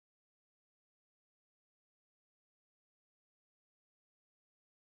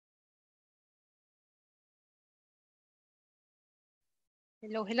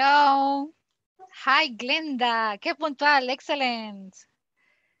Hello, hello. Hi, Glenda. Qué puntual. Excellent.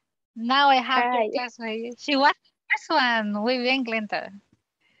 Now I have your Hi. classmate. She was the first one. Muy bien, Glenda.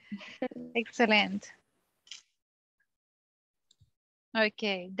 Excellent.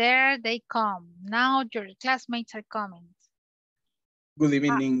 Okay, there they come. Now your classmates are coming. Good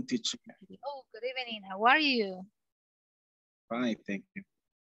evening, teacher. Oh, good evening. How are you? Fine, thank you.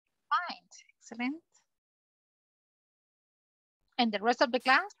 Fine. Excellent. And the rest of the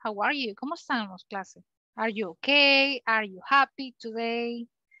class, how are you? ¿Cómo estamos, clase? Are you okay? Are you happy today?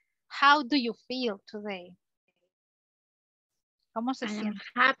 How do you feel today? ¿Cómo se I am siente?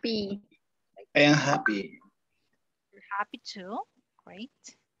 happy. I am happy. You're happy too? Great.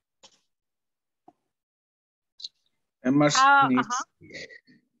 Emerson is,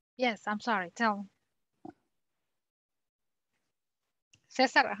 Yes, I'm sorry, tell me.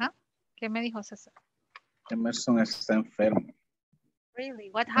 César, ¿Qué me dijo César? Emerson está enfermo.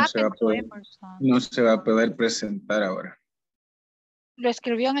 Really? What No se va happened a to poder, Emerson? no se va a poder presentar ahora. ¿Lo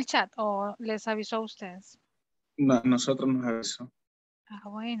escribió en el chat o les avisó a ustedes? No, nosotros nos avisó. Ah,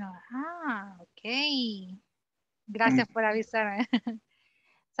 bueno. Ok. Gracias por avisarme.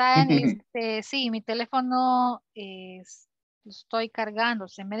 Saben, sí, mi teléfono lo estoy cargando,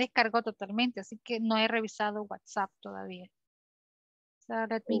 se me descargó totalmente, así que no he revisado WhatsApp todavía. So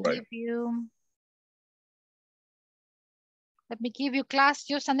let me give you class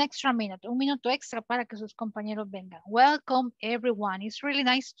just an extra minute, un minuto extra para que sus compañeros vengan. Welcome everyone. It's really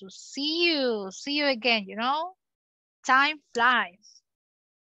nice to see you again, you know. Time flies.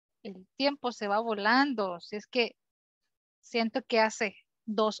 El tiempo se va volando. Si es que siento que hace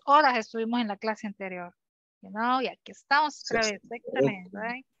 2 horas estuvimos en la clase anterior. You know, y aquí estamos otra vez. Excelente,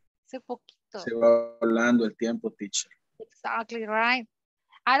 right? Hace poquito. Se va volando el tiempo, teacher. Exactly right.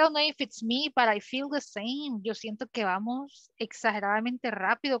 I don't know if it's me, but I feel the same. Yo siento que vamos exageradamente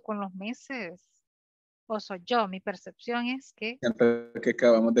rápido con los meses. O soy yo, mi percepción es que... Siento que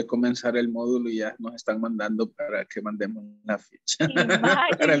acabamos de comenzar el módulo y ya nos están mandando para que mandemos la ficha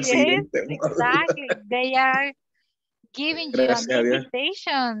para el siguiente módulo. Exactly. They are giving you an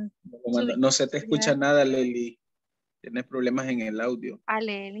invitation. No se te escucha nada, Leli. Tienes problemas en el audio.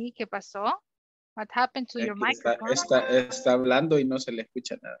 Leli, ¿qué pasó? What happened to your microphone? Está hablando y no se le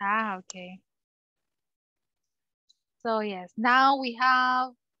escucha nada. Okay. So yes, now we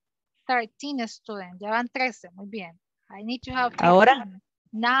have 13 students. Ya van 13, muy bien. I need to have 15. ¿Ahora?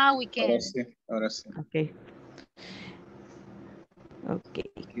 Now we can. Ahora sí. Ok.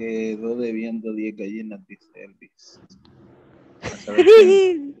 Quedó debiendo 10 gallinas, dice Elvis.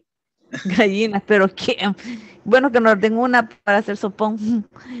 Gallinas, pero qué bueno que nos den una para hacer sopón.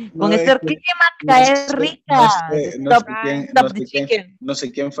 Con este clima cae rica. No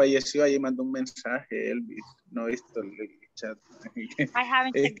sé quién falleció, ahí mandó un mensaje, Elvis. No he visto el chat. I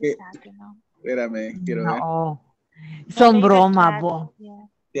haven't checked the chat, you know. Espérame, quiero ver. Son bromas, vos.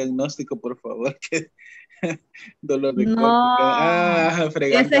 Diagnóstico, por favor. Dolor de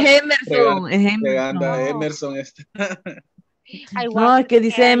fregando. Ese es Emerson. Fregando a Emerson. No, es que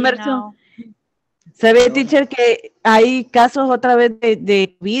dice Emerson. Se ve, teacher, que hay casos otra vez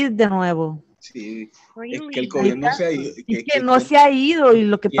de COVID de nuevo. Sí, es que el COVID no se ha ido. Es que no se ha ido y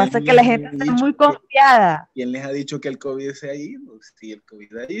lo que pasa es que la gente está muy confiada. ¿Quién les ha dicho que el COVID se ha ido? Sí, el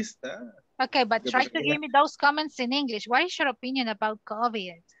COVID ahí está. Okay, but try to give me those comments in English. What is your opinion about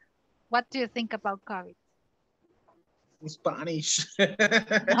COVID? What do you think about COVID? Spanish.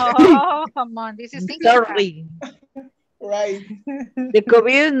 Oh, come on. This is English. Sorry. Right. The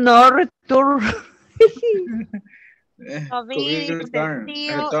COVID no return. COVID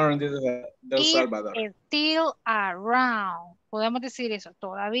is still around. Podemos decir eso.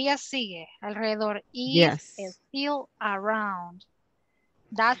 Todavía sigue alrededor. Yes. Is still around.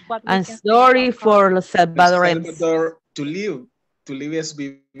 That's what we I'm can sorry for los Salvadorans. Salvador, to live is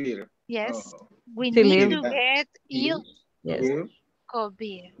vivir. Yes. We need to get used to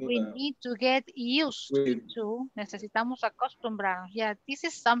COVID. We need to get used to. Necesitamos acostumbrarnos. Yeah, this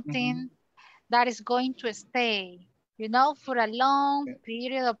is something that is going to stay, you know, for a long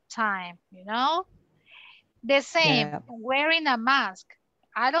period of time, you know. The same, wearing a mask.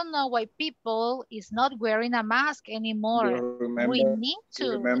 I don't know why people is not wearing a mask anymore. We need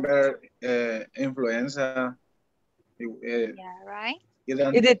to. Remember influenza? Yeah, right?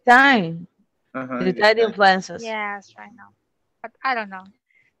 At the time. The time influencers. Yes, right now. But I don't know.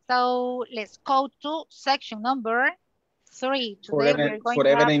 So let's go to section number 3. Today we're going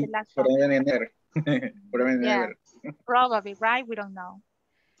to have the last topic. Yeah, probably, right? We don't know.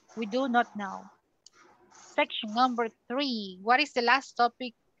 We do not know. Section number 3. What is the last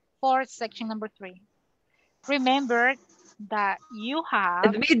topic for section number 3? Remember, that you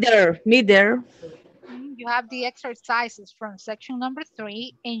have. Me there. You have the exercises from section number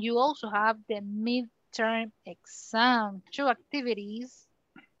 3, and you also have the midterm exam. 2 activities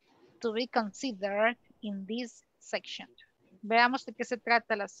to be considered in this section. Veamos de qué se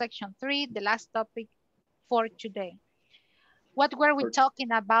trata la section 3, the last topic for today. What were we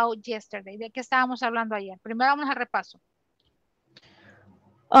talking about yesterday? ¿De qué estábamos hablando ayer? Primero vamos a repaso.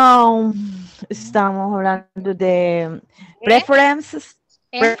 Estamos hablando de preferences,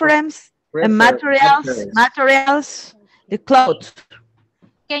 and materials, the clothes.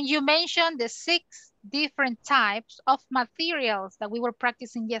 Can you mention the 6 different types of materials that we were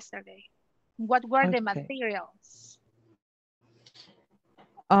practicing yesterday? What were the materials?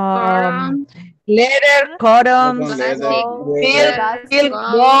 Leather, cotton, silk, wool,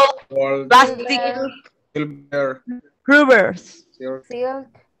 plastic, rubbers. Silk.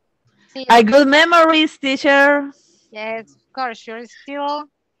 A good memories, teacher. Yes, of course, you're still.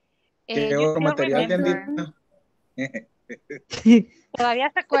 ¿Qué otro material, remember.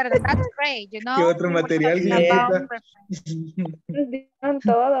 Todavía se acuerdan. That's great, you know. ¿Qué otro material?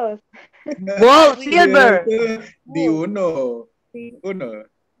 Todos. Wool, silver. Di uno. Uno.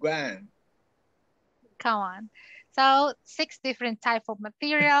 One. Come on. So 6 different types of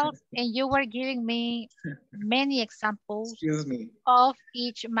materials, and you were giving me many examples of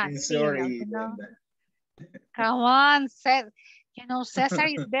each material. Sorry, you know? Come on, Cesar. You know, Cesar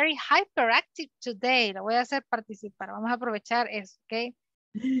is very hyperactive today. Lo voy a hacer participar. Vamos a aprovechar eso, ¿ok?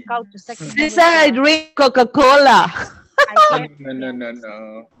 Cesar, I drink Coca-Cola.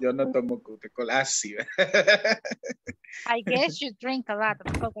 No. Yo no tomo Coca-Cola. Sí. I guess you drink a lot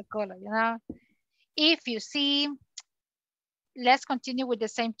of Coca-Cola, you know? If you see, let's continue with the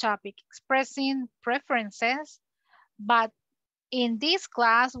same topic, expressing preferences, but in this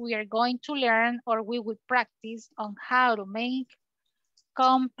class, we are going to learn, or we will practice on how to make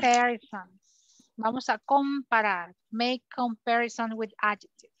comparisons. Vamos a comparar, make comparison with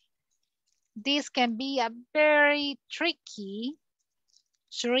adjectives. This can be a very tricky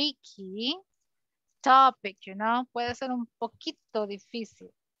topic, you know, puede ser un poquito difícil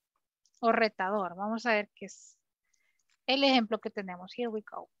o retador. Vamos a ver qué es el ejemplo que tenemos. Here we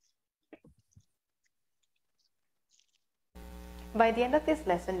go. By the end of this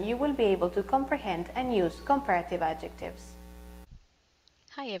lesson, you will be able to comprehend and use comparative adjectives.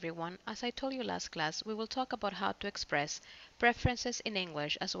 Hi everyone, as I told you last class, we will talk about how to express preferences in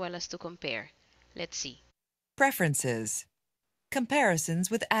English as well as to compare. Let's see. Preferences.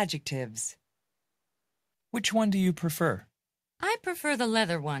 Comparisons with adjectives. Which one do you prefer? I prefer the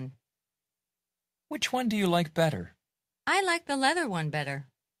leather one. Which one do you like better? I like the leather one better.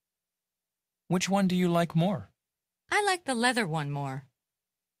 Which one do you like more? I like the leather one more.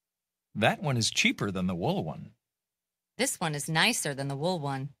 That one is cheaper than the wool one. This one is nicer than the wool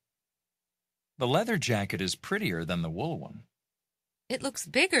one. The leather jacket is prettier than the wool one. It looks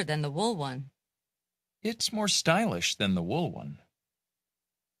bigger than the wool one. It's more stylish than the wool one.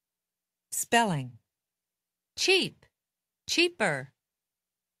 Spelling. Cheap, cheaper.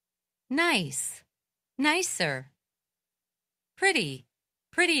 Nice, nicer. Pretty,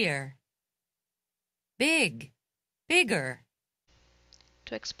 prettier. Big, bigger.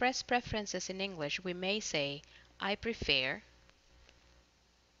 To express preferences in English, we may say, I prefer,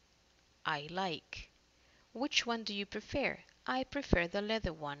 I like. Which one do you prefer? I prefer the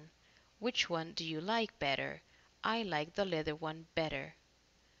leather one. Which one do you like better? I like the leather one better.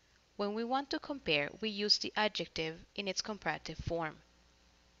 When we want to compare, we use the adjective in its comparative form.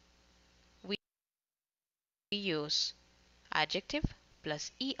 We use adjective plus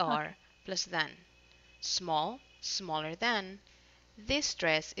er plus than. Small, smaller than. This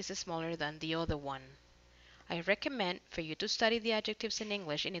dress is smaller than the other one. I recommend for you to study the adjectives in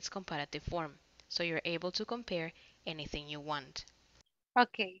English in its comparative form, so you're able to compare anything you want.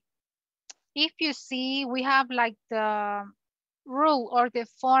 Okay. If you see, we have like the rule or the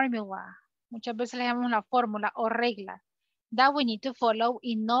formula. Muchas veces le llamamos la fórmula o regla that we need to follow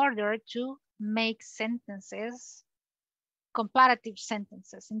in order to make sentences, comparative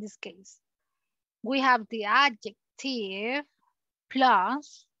sentences in this case. We have the adjective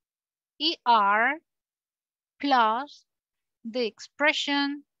plus er plus the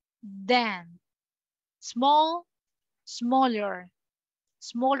expression than. Small, smaller,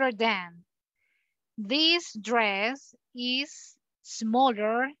 smaller than. This dress is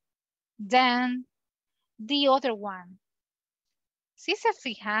smaller than the other one. Si se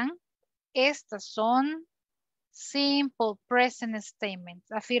fijan, estas son simple present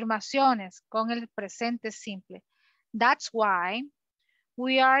statements, afirmaciones con el presente simple. That's why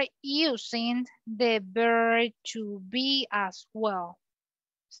we are using the verb to be as well.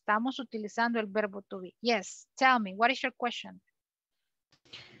 Estamos utilizando el verbo to be. Yes, tell me, what is your question?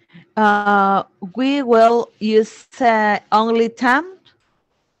 We will use only time.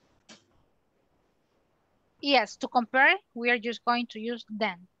 Yes, to compare, we are just going to use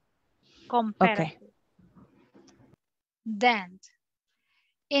then. Comparative. Okay. Then.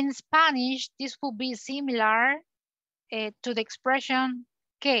 In Spanish, this would be similar to the expression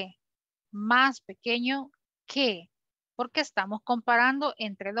que, más pequeño que, porque estamos comparando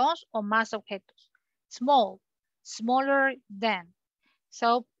entre dos o más objetos. Small, smaller than.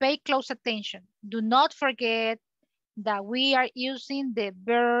 So pay close attention. Do not forget that we are using the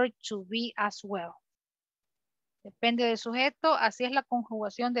verb to be as well. Depende del sujeto, así es la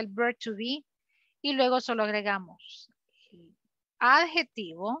conjugación del verb to be y luego solo agregamos el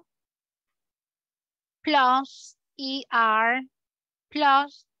adjetivo plus er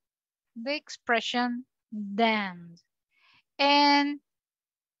plus the expression then. And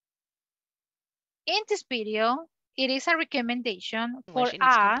in this video, it is a recommendation for English in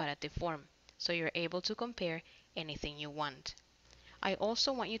its comparative form, so you're able to compare anything you want. I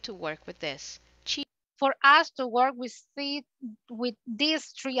also want you to work with this. For us to work with these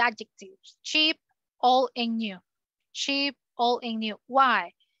three adjectives: cheap, old, and new. Cheap, old, and new.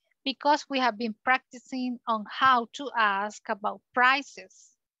 Why? Because we have been practicing on how to ask about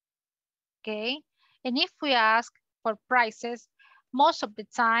prices. Okay? And if we ask for prices, most of the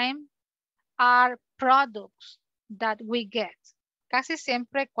time are products that we get. Casi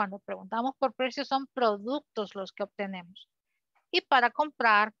siempre cuando preguntamos por precios son productos los que obtenemos. Y para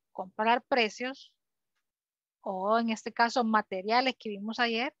comparar precios, o en este caso materiales que vimos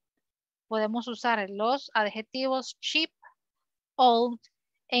ayer, podemos usar los adjetivos cheap, old,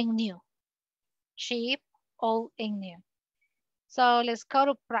 and new. Cheap, old, and new. So let's go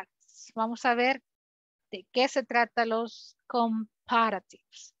to practice. Vamos a ver de qué se trata los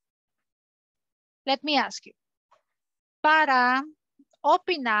comparatives. Let me ask you. Para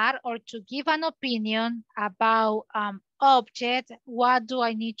opinar or to give an opinion about an object, what do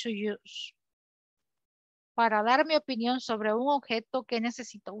I need to use? Para dar mi opinión sobre un objeto que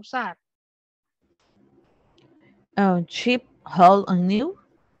necesito usar. Cheap, old, and new.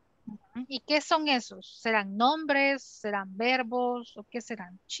 ¿Y qué son esos? ¿Serán nombres? ¿Serán verbos? ¿O qué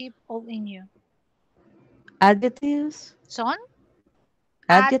serán? Cheap, old, and new. Adjectives. ¿Son?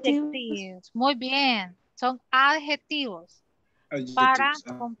 Adjectives. Muy bien. Son adjetivos. Para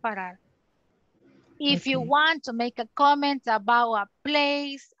comparar. If you want to make a comment about a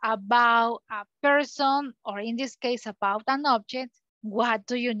place, about a person, or in this case about an object, what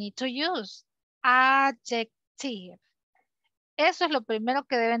do you need to use? Adjective. Eso es lo primero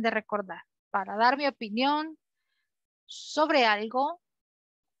que deben de recordar. Para dar mi opinión sobre algo,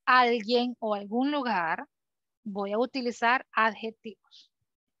 alguien o algún lugar, voy a utilizar adjetivos.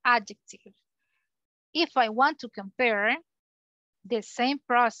 Adjectives. If I want to compare the same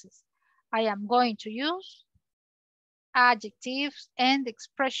process, I am going to use adjectives and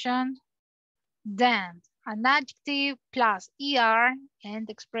expression then. An adjective plus er and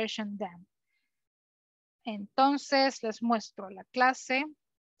expression then. Entonces les muestro la clase.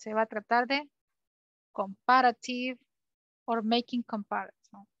 Se va a tratar de comparative or making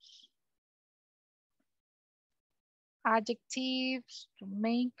comparisons. Adjectives to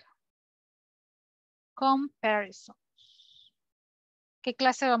make comparisons. ¿Qué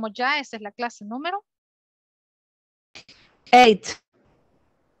clase vamos ya? Esta es la clase número 8.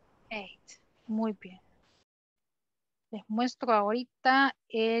 Muy bien. Les muestro ahorita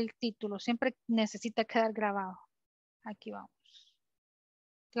el título. Siempre necesita quedar grabado. Aquí vamos.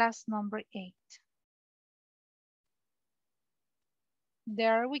 Class number 8.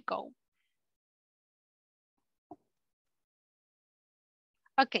 There we go.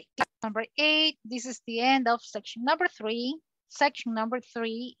 Okay, class number 8. This is the end of section number 3. Section number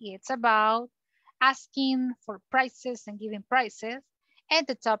 3, it's about asking for prices and giving prices. And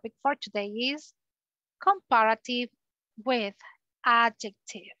the topic for today is comparative with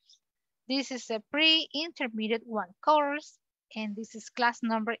adjectives. This is a pre-intermediate 1 course, and this is class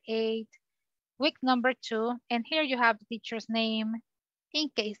number 8, week number 2. And here you have the teacher's name in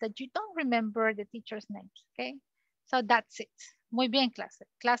case that you don't remember the teacher's names, okay? So that's it. Muy bien,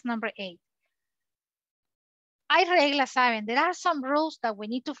 class number 8. Hay reglas, saben. There are some rules that we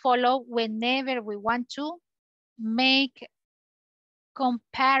need to follow whenever we want to make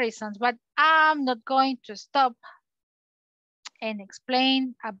comparisons, but I'm not going to stop and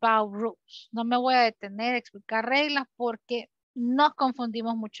explain about rules. No me voy a detener a explicar reglas porque nos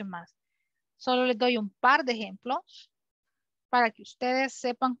confundimos mucho más. Solo les doy un par de ejemplos para que ustedes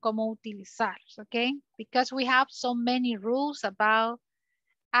sepan cómo utilizarlos, ¿ok? Because we have so many rules about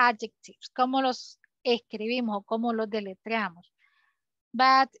adjectives, cómo los escribimos o cómo los deletreamos.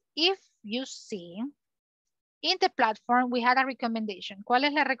 But if you see, in the platform, we had a recommendation. ¿Cuál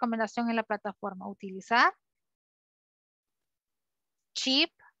es la recomendación en la plataforma? Utilizar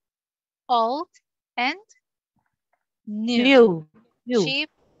cheap, old, and new.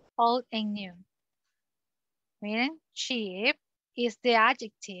 Cheap, old, and new. Miren, cheap is the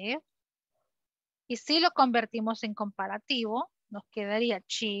adjective. Y si lo convertimos en comparativo, nos quedaría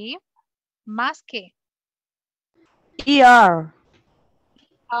cheap más que ER.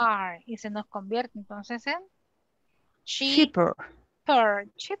 are. Y se nos convierte entonces en Cheaper.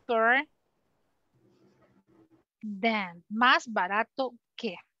 Cheaper than. Más barato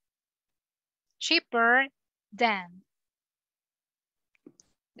que. Cheaper than.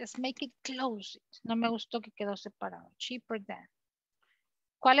 Let's make it close. No me gustó que quedó separado. Cheaper than.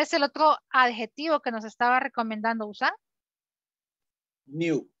 ¿Cuál es el otro adjetivo que nos estaba recomendando usar?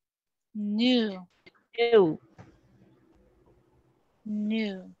 New. New. New.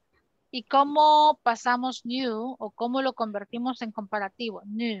 New. ¿Y cómo pasamos new o cómo lo convertimos en comparativo?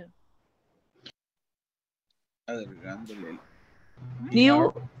 New. Agregándole.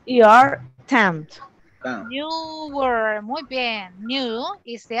 New ER temp. Newer. Muy bien. New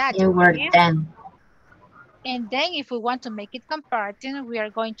is the Newer adjective. than. And then if we want to make it comparative, we are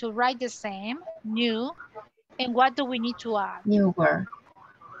going to write the same, new. And what do we need to add? Newer.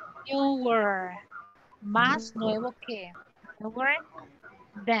 Newer. Más nuevo que. Newer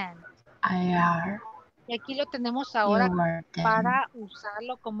than. IR. Y aquí lo tenemos ahora Newer than. para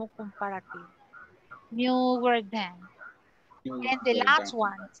usarlo como comparativo. Newer than. And the last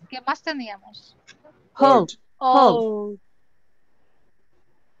one. ¿Qué más teníamos? Old. Old.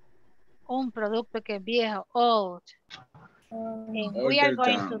 Un producto que es viejo. Old. And we are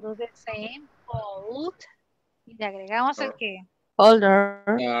going to do the same. Old. Y le agregamos el que. Older.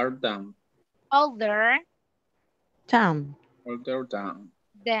 Older. Town. Older than.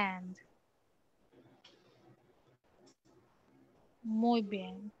 Than. Muy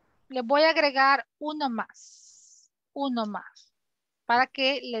bien. Le voy a agregar uno más. Uno más. Para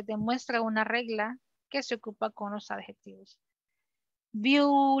que les demuestre una regla que se ocupa con los adjetivos.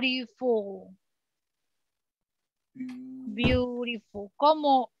 Beautiful. Beautiful.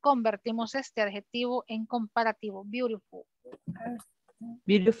 ¿Cómo convertimos este adjetivo en comparativo? Beautiful.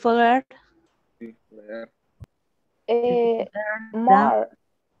 Beautifuler. More.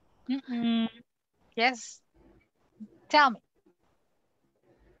 Yes. Tell me.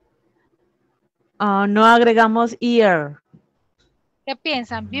 No agregamos ear. ¿Qué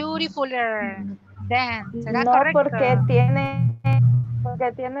piensan? Beautifuler than. ¿Será No, correcto?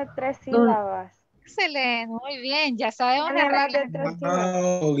 porque tiene 3 sílabas. Excelente, muy bien. Ya sabemos la Tiene más regla. de 3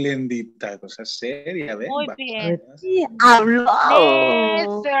 sílabas. Wow, Glendita, cosa seria, ven. Muy bien. Sí, habló.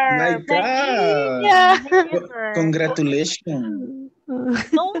 Never. My God. Never. Congratulations.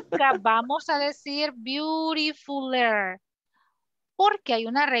 Nunca vamos a decir beautifuler. Porque hay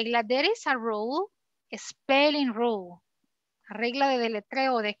una regla. There is a rule, spelling rule. Regla de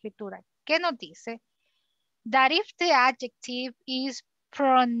deletreo o de escritura. ¿Qué nos dice? That if the adjective is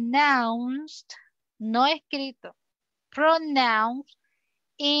pronounced, no escrito, pronounced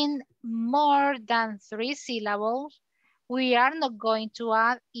in more than 3 syllables, we are not going to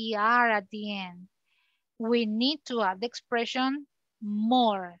add ER at the end. We need to add the expression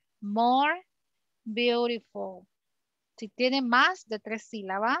more, more beautiful. Si tiene más de 3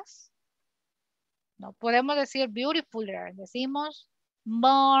 sílabas, no podemos decir beautifuler, decimos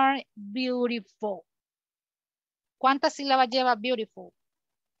more beautiful. ¿Cuántas sílabas lleva beautiful?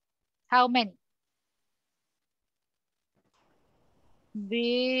 How many?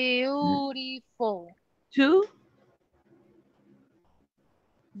 Beautiful. 2?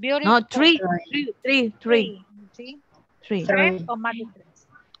 Beautiful. No, 3. 3. ¿Sí? 3. 3 o más de 3.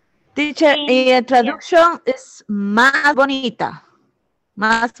 Teacher, traducción es más bonita.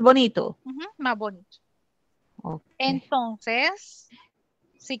 Más bonito. Más bonito. Okay. Entonces,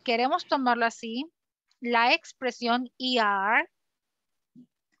 si queremos tomarlo así, la expresión ER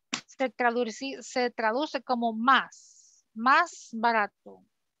se traduce como más barato,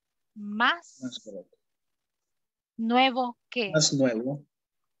 más barato. nuevo que. Más nuevo.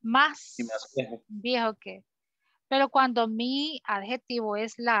 Más, y más viejo que. Pero cuando mi adjetivo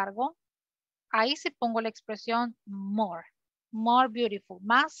es largo, ahí sí pongo la expresión more. More beautiful,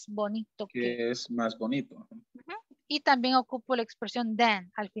 más bonito que. Que es más bonito. Y también ocupo la expresión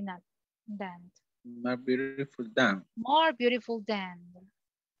than al final. Than. More beautiful than. More beautiful than.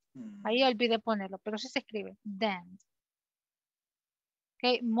 Ahí olvidé ponerlo, pero sí se escribe than.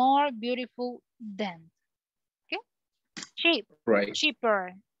 Okay, more beautiful than. Okay, cheap, Right.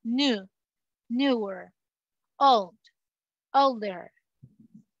 cheaper, new, newer, old, older,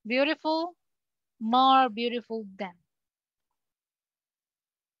 beautiful, more beautiful than.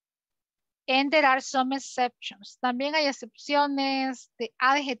 And there are some exceptions. También hay excepciones de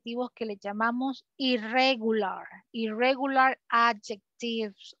adjetivos que le llamamos irregular. Irregular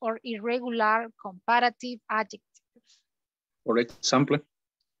adjectives or irregular comparative adjectives. For example.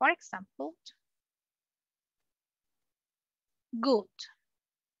 For example, good.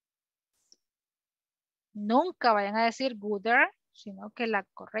 Nunca vayan a decir gooder, sino que la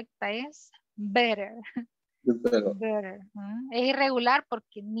correcta es better. Better. Es irregular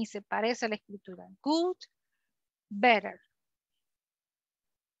porque ni se parece a la escritura. Good, better.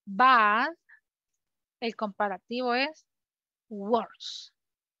 Bad, el comparativo es worse.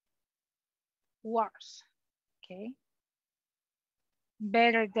 Worse. Okay.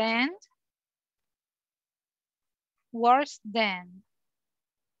 Better than. Worse than.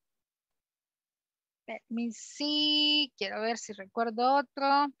 Let me see. Quiero ver si recuerdo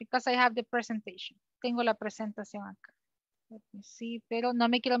otro. Because I have the presentation. Tengo la presentación acá. Let me see. Pero no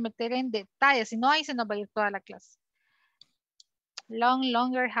me quiero meter en detalles. Si no, ahí se nos va a ir toda la clase. Long,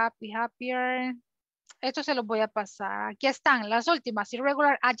 longer, happy, happier. Esto se los voy a pasar. Aquí están las últimas.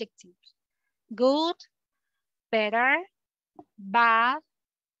 Irregular adjectives. Good, better, bad,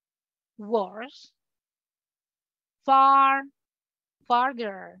 worse, far,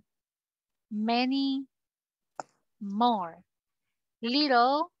 farther, many, more,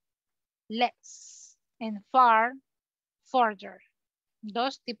 little, less, and far, further.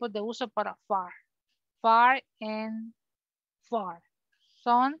 Dos tipos de uso para far. Far and far.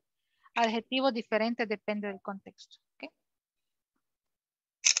 Son adjetivos diferentes, depende del contexto. Okay?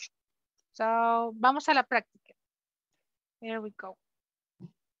 So, vamos a la práctica. Here we go.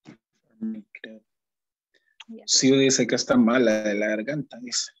 Yes. Sí, dice que está mala de la garganta,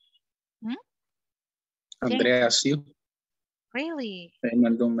 dice. Andrea, sí. Really? Me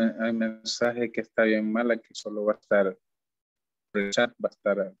mandó un mensaje que está bien mala, que solo va a estar por el chat, va a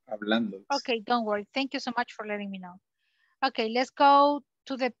estar hablando. Okay, don't worry. Thank you so much for letting me know. Okay, let's go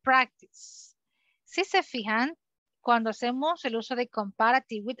to the practice. Si se fijan, cuando hacemos el uso de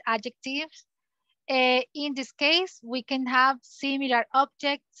comparative with adjectives, in this case, we can have similar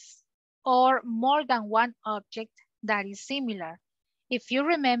objects or more than one object that is similar. If you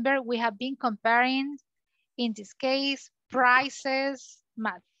remember, we have been comparing, in this case, prices,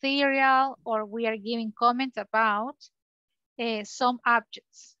 material, or we are giving comments about some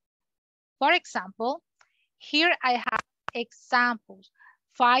objects. For example, here I have examples,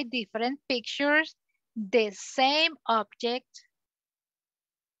 5 different pictures, the same object,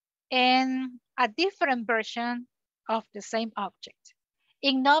 and a different version of the same object.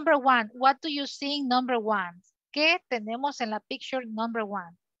 In number 1, what do you see in number 1? ¿Qué tenemos en la picture number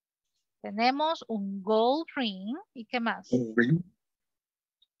 1? Tenemos un gold ring. ¿Y qué más? Ring.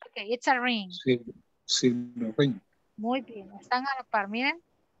 Okay, it's a ring. Sí, ring. Muy bien, están a la par, miren.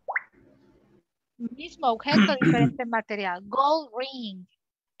 Mismo objeto, diferente material. Gold ring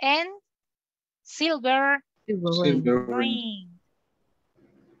and silver ring.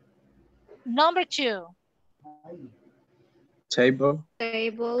 Number 2. Table.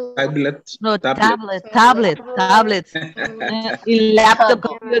 Tablet. No, tablets. Laptop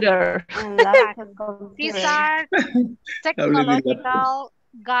computer. These are technological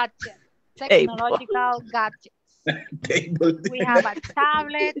gadgets. Technological gadgets. Table. We have a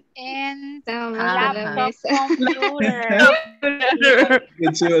tablet and a laptop computer. Qué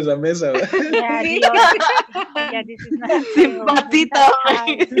chido esa mesa. Yeah, this is not Simpatita.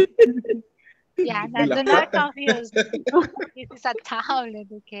 Yeah, do not confuse. This is a tablet,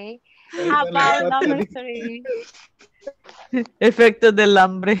 okay? How about number 3? Efectos del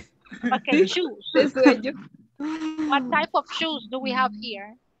hambre. Okay, shoes. What type of shoes do we have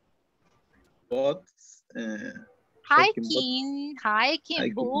here? Boots. Hiking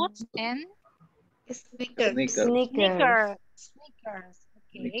boots and sneakers.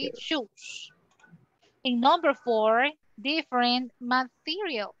 Okay, shoes. In number 4, different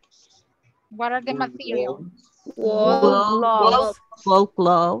materials. What are the materials? Wool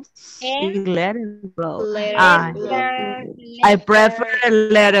clothes. And Leather gloves. leather. I prefer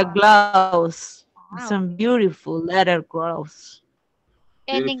leather gloves. Wow. Some beautiful leather gloves.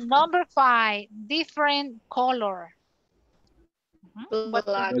 And in number 5, different color.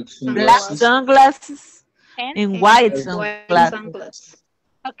 Black sunglasses and white sunglasses.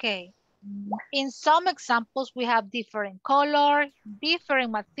 Okay. In some examples, we have different color, different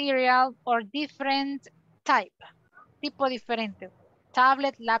material, or different type. Tipo diferente.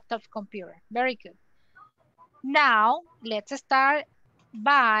 tablet, laptop, computer. Very good. Now, let's start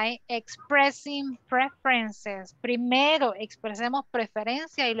by expressing preferences. Primero expresemos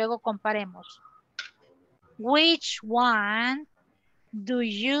preferencia y luego comparemos. Which one do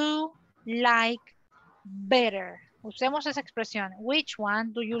you like better? Usemos esa expresión. Which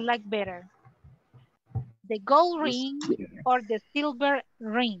one do you like better? The gold ring or the silver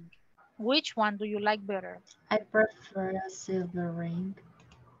ring? Which one do you like better? I prefer a silver ring.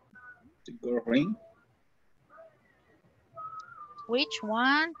 The gold ring. Which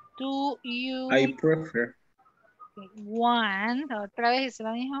one do you I prefer. one? Otra vez se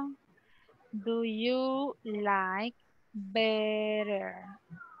lo dijo. Do you like better?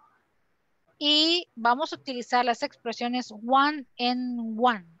 Y vamos a utilizar las expresiones one and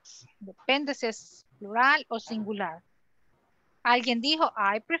ones. Depende si es plural o singular. ¿Alguien dijo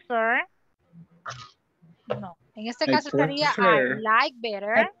I prefer? No. En este caso estaría I like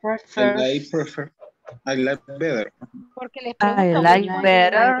better. I prefer. I like better. Porque les pregunto I like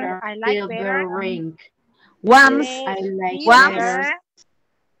better. I like better. Ring. Once. I like Silver.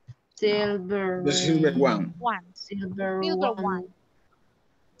 Silver. The silver one. One. Silver one.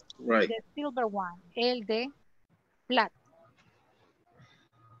 Right. The silver one. El de plata.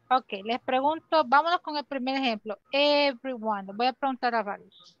 Ok, les pregunto, vámonos con el primer ejemplo. Everyone. Les voy a preguntar a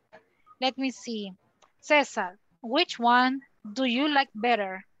varios. Let me see. César, which one do you like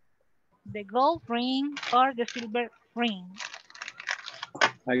better? The gold ring or the silver ring?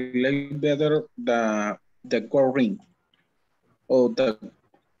 I like better the gold ring. Or the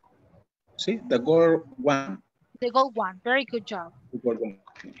gold one. The gold one. Very good job. The gold one.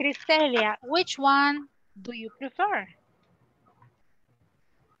 Cristelia, which one do you prefer?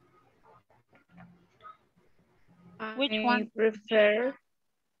 Which one? I prefer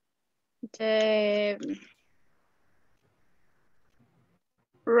the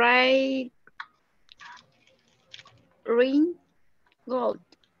right ring gold.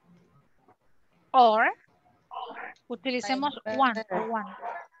 Or utilicemos one or one.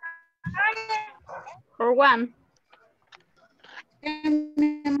 Or one.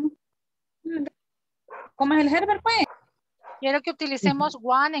 ¿Cómo es el Herbert, pues? Quiero que utilicemos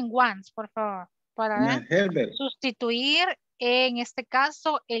one and ones, por favor, para sustituir en este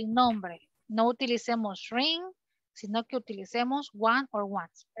caso el nombre. No utilicemos ring, sino que utilicemos one or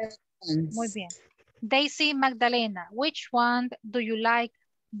ones. Muy bien. Daisy Magdalena, which one do you like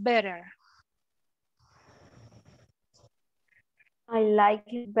better? I like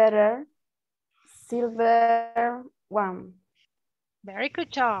it better. Silver one. Very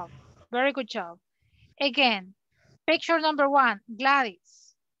good job. Very good job. Again, picture number one,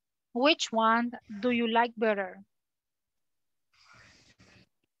 Gladys. Which one do you like better?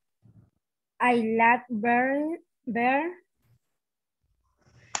 I like better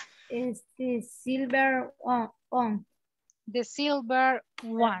is the silver on. The silver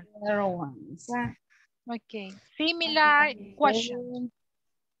one. Silver ones. Okay. Similar question.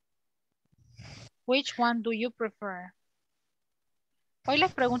 Which one do you prefer? Hoy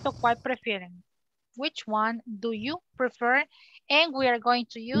les pregunto cuál prefieren. Which one do you prefer? And we are going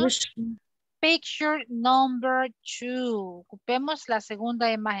to use picture number 2. Ocupemos la segunda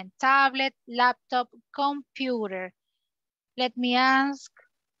imagen. Tablet, laptop, computer. Let me ask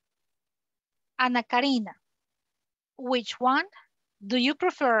Ana Karina. Which one do you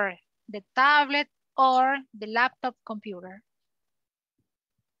prefer? The tablet or the laptop computer?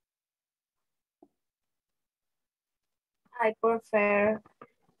 I prefer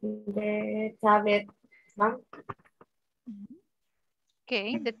the tablet.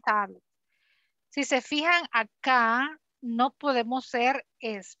 Okay, the tablet. Si se fijan acá, no podemos ser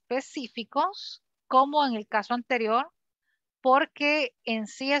específicos como en el caso anterior, porque en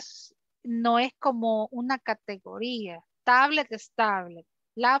sí no es como una categoría. Tablet es tablet,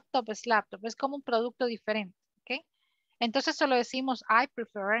 laptop es laptop, es como un producto diferente. ¿Okay? Entonces solo decimos I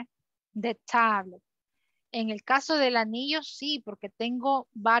prefer the tablet. En el caso del anillo, sí, porque tengo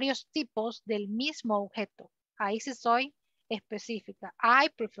varios tipos del mismo objeto. Ahí sí soy específica. I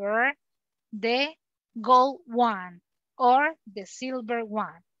prefer the gold one or the silver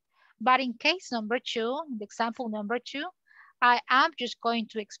one. But in case number 2, the example number 2, I am just going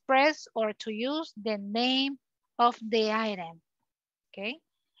to express or to use the name of the item. Okay.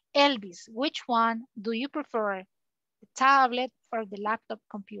 Elvis, which one do you prefer? The tablet or the laptop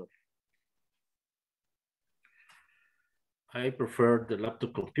computer? I prefer the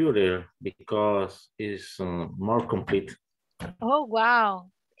laptop computer because it's more complete. Oh, wow.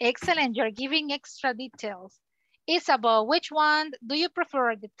 Excellent. You're giving extra details. Isabel, which one do you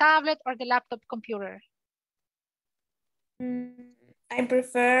prefer, the tablet or the laptop computer? I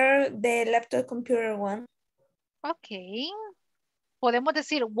prefer the laptop computer one. Ok. ¿Podemos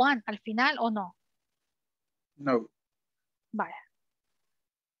decir one al final o no? No. Vaya.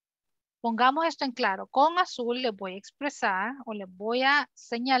 Pongamos esto en claro. Con azul les voy a expresar o les voy a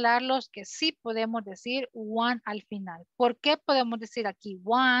señalar los que sí podemos decir one al final. ¿Por qué podemos decir aquí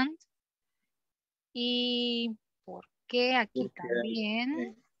one? Y ¿por qué aquí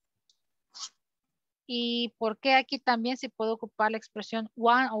también? Y ¿por qué aquí también se puede ocupar la expresión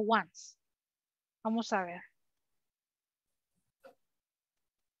one o once? Vamos a ver.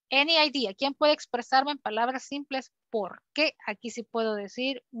 Any idea? ¿Quién puede expresarme en palabras simples por qué aquí sí puedo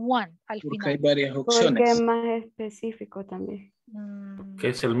decir one al Porque final? hay varias Porque es opciones. más específico también. Que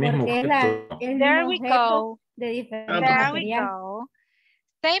es el mismo Porque objeto. el There mismo we objeto go. de diferente There we material. go.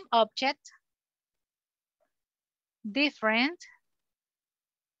 Same object. Different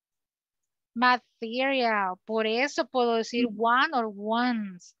material. Por eso puedo decir one or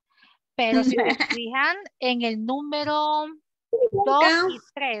ones. Pero si se fijan en el número 2 y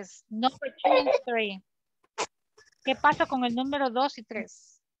 3. Number 2 and 3. ¿Qué pasa con el número 2 y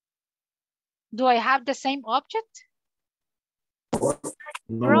 3? Do I have the same object?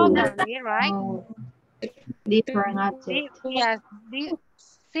 No. Probably, right? Different object. Yes,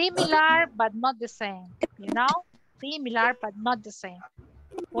 similar but not the same. You know? Similar but not the same.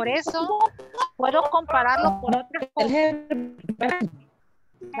 Por eso puedo compararlo con otras cosas.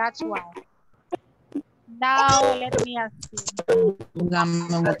 That's why. Now let me ask you.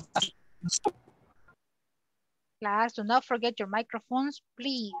 Class, do not forget your microphones,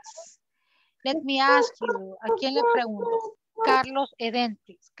 please. Let me ask you. ¿A quién le pregunto? Carlos Eden,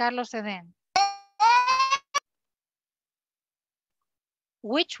 please. Carlos Eden.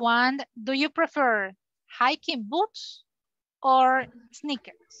 Which one do you prefer? Hiking boots or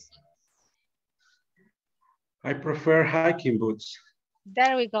sneakers? I prefer hiking boots.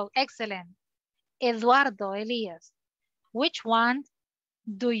 There we go. Excellent. Eduardo Elias. Which one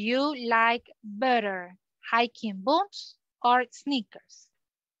do you like better? Hiking boots or sneakers?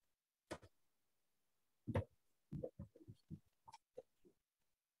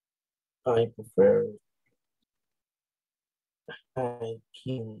 I prefer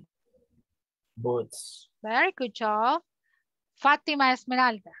hiking boots. Very good job. Fatima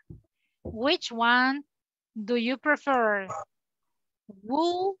Esmeralda. Which one do you prefer?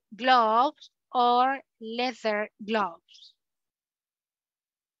 Wool gloves or leather gloves?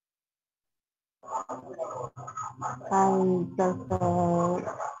 I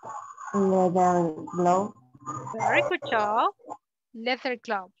prefer leather glove. Very good job. Leather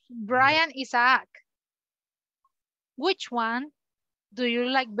gloves. Brian Isaac. Which one do you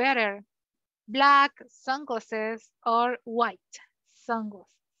like better? Black sunglasses or white sunglasses?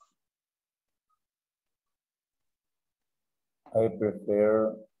 I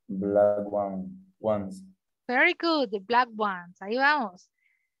prefer black ones. Very good, the black ones. Ahí vamos.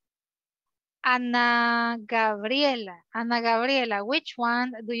 Ana Gabriela, which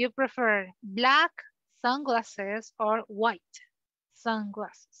one do you prefer? Black sunglasses or white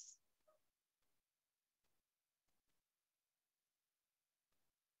sunglasses?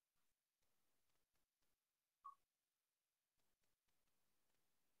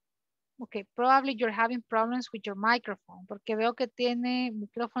 Okay, probably you're having problems with your microphone, porque veo que tiene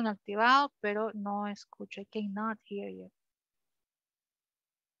micrófono activado, pero no escucho. I cannot hear you.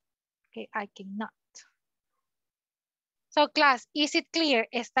 Okay, I cannot. So, class, is it clear?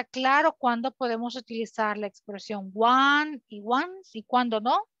 ¿Está claro cuándo podemos utilizar la expresión one y once y cuándo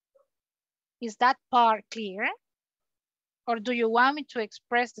no? Is that part clear? Or do you want me to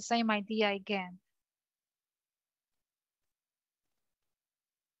express the same idea again?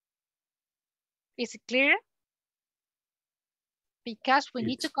 Is it clear? Because we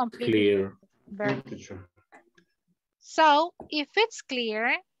need to complete Clear. it. So, if it's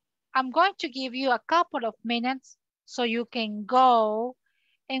clear, I'm going to give you a couple of minutes so you can go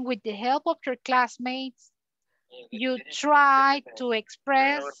and with the help of your classmates, you try to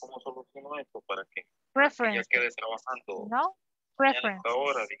express preference. No? Preference.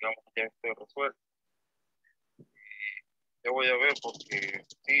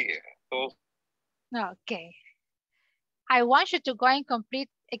 Okay. I want you to go and complete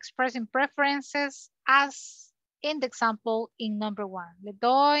expressing preferences as in the example in number 1. Le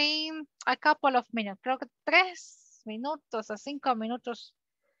doy a couple of minutes. Creo que 3 minutos a 5 minutos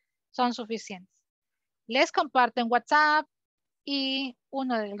son suficientes. Les comparto en WhatsApp y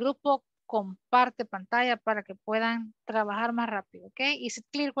uno del grupo comparte pantalla para que puedan trabajar más rápido. Okay? Is it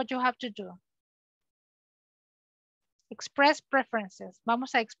clear what you have to do? Express preferences.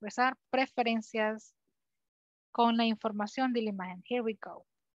 Vamos a expresar preferencias con la información de la imagen. Here we go.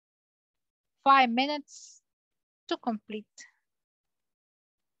 5 minutes to complete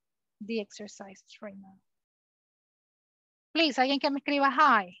the exercise right now. Please, alguien que me escriba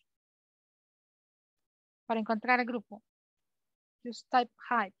hi para encontrar el grupo. Just type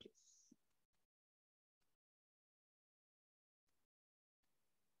hi, please.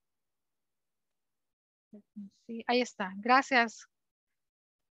 Let me see. Ahí está. Gracias.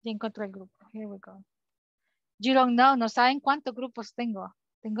 Ya encontré el grupo. Here we go. You don't know. No saben cuántos grupos tengo.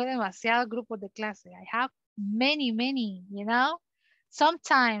 Tengo demasiados grupos de clase. I have many, you know.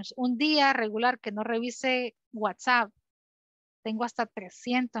 Sometimes, un día regular que no revise WhatsApp, tengo hasta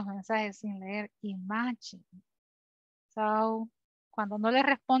 300 mensajes sin leer. Imagine. So, cuando no les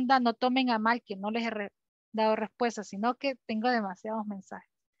responda, no tomen a mal que no les he dado respuesta, sino que tengo demasiados mensajes.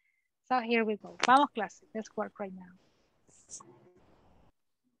 So, here we go. Vamos, clase. Let's work right now.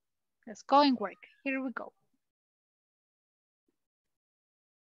 Let's go and work. Here we go.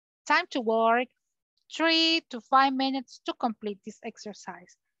 Time to work. 3 to 5 minutes to complete this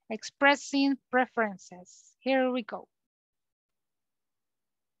exercise. Expressing preferences. Here we go.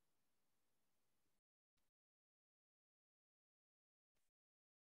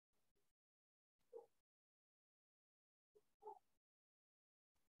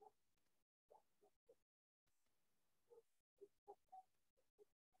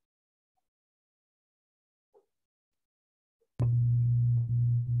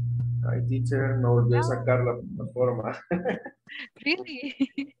 Ay, teacher, no volvió a sacar la plataforma.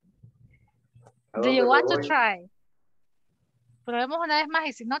 Really? Do you want to try? Probemos una vez más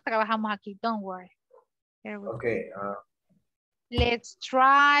y si no, trabajamos aquí. Don't worry. Here we Okay. go. Let's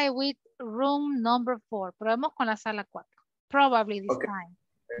try with room number 4. Probemos con la sala 4. Probably this time.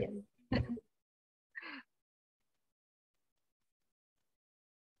 Yes.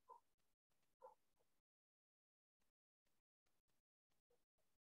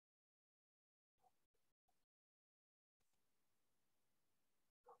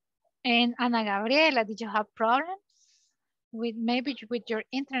 And Ana Gabriela, did you have problems with maybe with your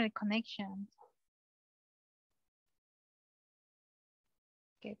internet connection?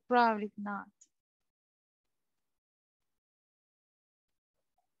 Okay, probably not.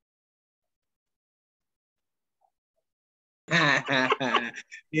 I'm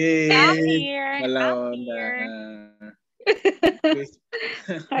here. Hello. I'm here.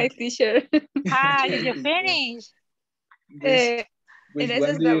 Hi, teacher. Hi, did you finish? Which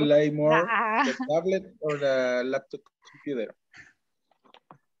one do you like more, the tablet or the laptop computer?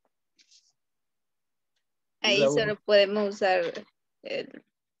 Ahí solo podemos usar el...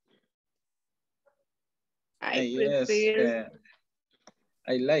 I prefer...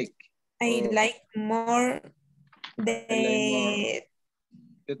 I like. I like more the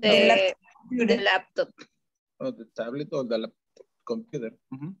laptop. O the tablet o the laptop computer.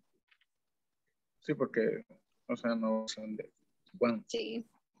 Sí, porque, o sea, no son de one. Sí.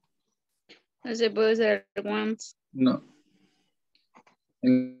 No se puede usar once. No.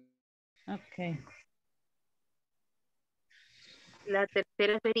 Okay. La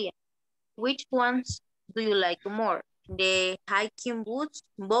tercera sería, which ones do you like more? The hiking boats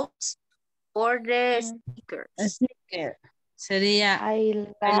or the sneakers? Sneaker. Sería. I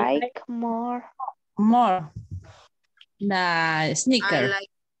like more. More. La sneaker.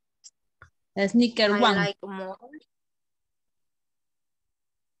 La sneaker one. I like more.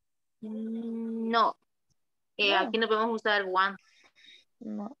 No. Aquí no podemos usar one.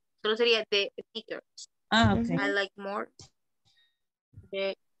 No. Solo sería the sneakers. Ah, okay. I like more.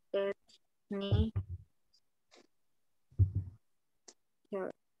 The sneakers.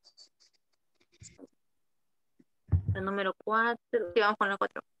 La número 4. Sí, vamos con la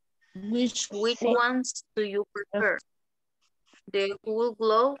 4. Which ones do you prefer? The wool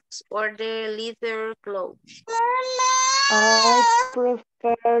gloves or the leather gloves? I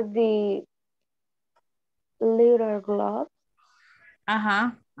prefer the leather gloves.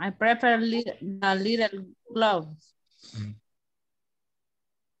 I prefer the little gloves.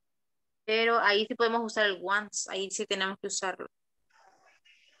 Pero ahí sí podemos usar el ones. Ahí sí tenemos que usarlo.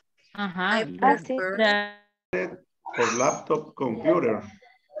 I prefer... For laptop computer.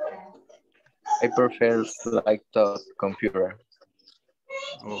 I prefer laptop computer.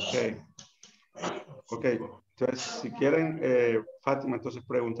 Ok. Ok. Entonces, si quieren, Fátima, entonces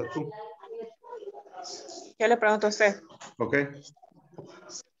pregunta tú. Yo le pregunto a usted. Ok.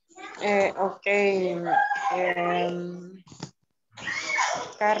 Ok.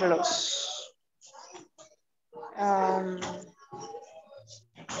 Carlos.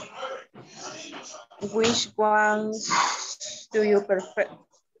 Which ones do you prefer?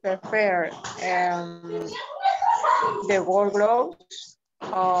 The gold gloves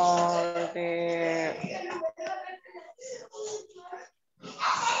or the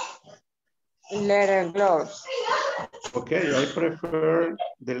leather gloves? Okay, I prefer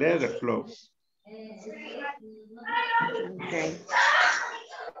the leather gloves. Okay.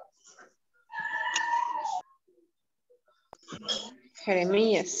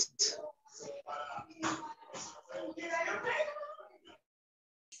 Jeremías.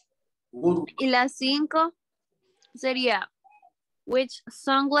 Y la 5 sería, which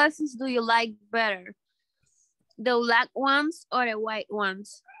sunglasses do you like better? The black ones or the white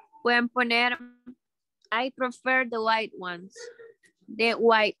ones? Pueden poner, I prefer the white ones. The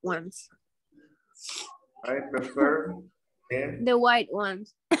white ones. I prefer the white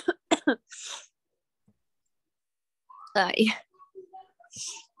ones. Ay.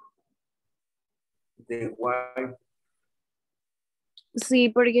 the white. Sí,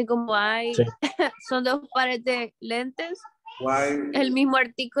 porque como hay, son dos pares de lentes, White. el mismo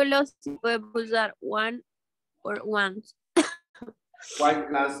artículo se puede usar one or ones. White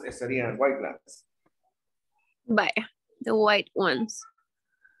glass serían white glass. Vaya, the white ones.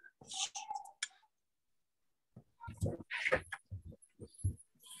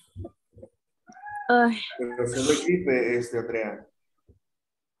 Ay. Pero si no es gripe, Andrea.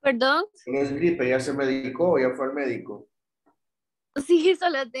 ¿Perdón? No es gripe, ya se medicó, ya fue al médico. Sí, eso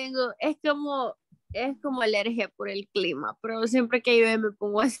lo tengo. Es como alergia por el clima, pero siempre que llueve me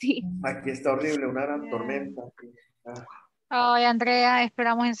pongo así. Aquí está horrible, una gran tormenta. Ay, Andrea,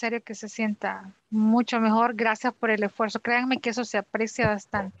 esperamos en serio que se sienta mucho mejor. Gracias por el esfuerzo. Créanme que eso se aprecia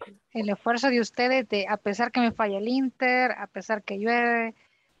bastante. El esfuerzo de ustedes, a pesar que me falla el Inter, a pesar que llueve.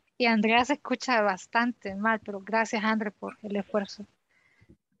 Y Andrea se escucha bastante mal, pero gracias, Andrea, por el esfuerzo.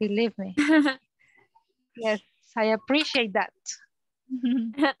 Believe me. Yes, I appreciate that.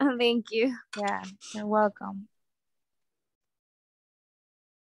 Thank you. Yeah, you're welcome.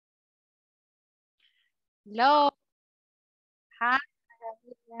 Hello. Hi.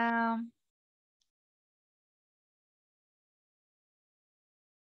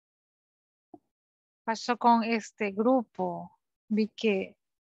 Pasó con este grupo. Vi que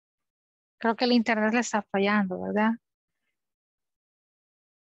creo que el internet le está fallando, ¿verdad?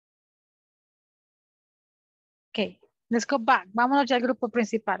 Ok, let's go back. Vámonos ya al grupo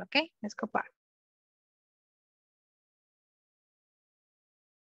principal, ok? Let's go back.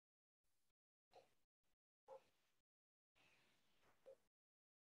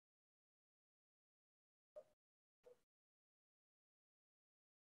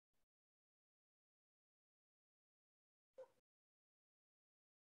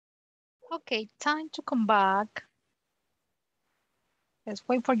 Okay, time to come back. Let's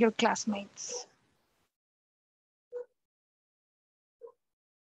wait for your classmates.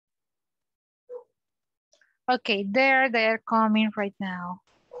 Okay, they're coming right now.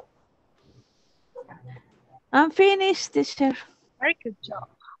 I'm finished, teacher. Very good job.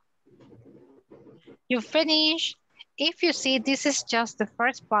 You finished. If you see, this is just the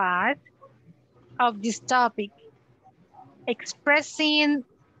first part of this topic. Expressing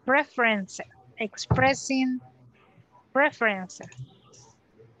preferences. Expressing preferences.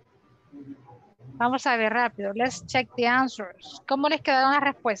 Vamos a ver rápido. Let's check the answers. ¿Cómo les quedaron las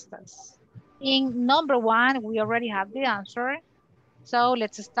respuestas? In number 1, we already have the answer. So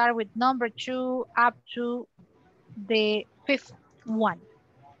let's start with number 2 up to the 5th one.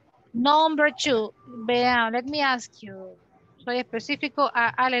 Number 2. Vean, let me ask you. Soy específico.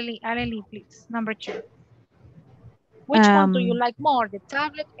 Aleli, please. Number 2. Which one do you like more, the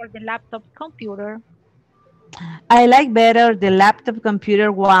tablet or the laptop computer? I like better the laptop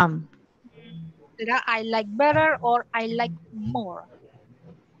computer one. I like better or I like more?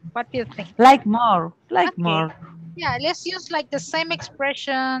 What do you think? Like more, like more. Yeah, let's use like the same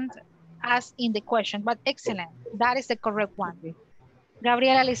expression as in the question, but excellent. That is the correct one.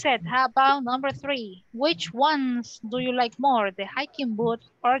 Gabriela Lisette, how about number 3? Which ones do you like more, the hiking boots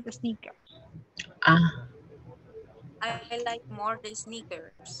or the sneakers? I like more the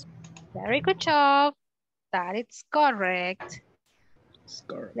sneakers. Very good job. That is correct.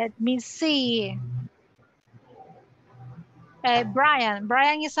 Let me see. Brian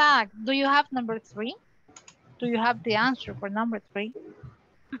Isaac, do you have number 3? Do you have the answer for number 3?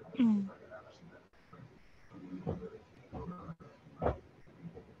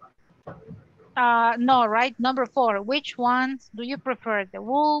 No, right? Number 4. Which ones do you prefer, the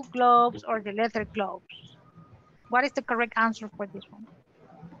wool gloves or the leather gloves? What is the correct answer for this one?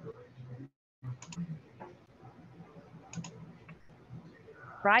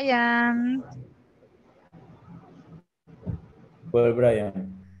 Brian. Well,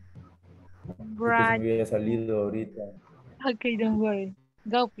 Brian. se me había salido ahorita. Okay, don't worry.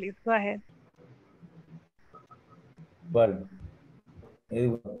 Go, please. Go ahead. Vale.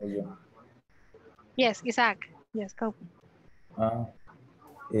 Edwin, o yo. Yes, Isaac. Yes, go.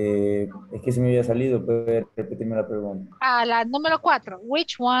 Es que se me había salido. ¿Puede repetirme la pregunta? La número 4.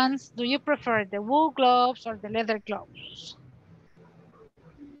 Which ones do you prefer, the wool gloves or the leather gloves?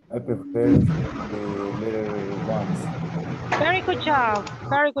 I prefer the leather ones. Very good job.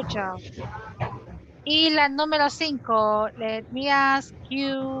 Very good job. Y la número 5. Let me ask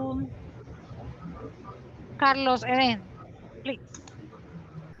you, Carlos Eren, please.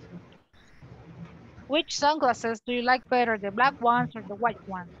 Which sunglasses do you like better, the black ones or the white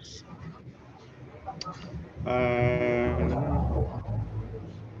ones?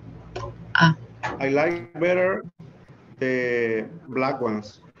 I like better the black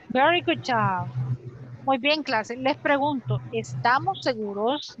ones. Very good job. Muy bien, clase. Les pregunto, ¿estamos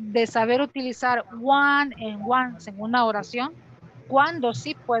seguros de saber utilizar one and ones en una oración? ¿Cuándo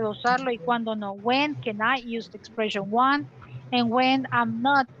sí puedo usarlo y cuándo no? When can I use the expression one and when I'm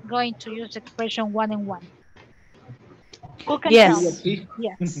not going to use the expression one and one? Who can tell me?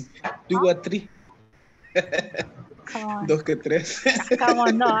 Yes. Two or three. Come on. Dos que tres. Come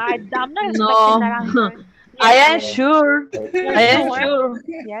on, no, I'm not expecting No. that answer. I am sure. You're I am sure? sure.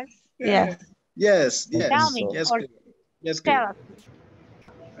 Yes. Yeah. Yes, yes. Tell me. Yes, Or yes, tell us.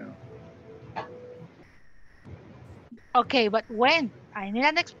 Okay, but when? I need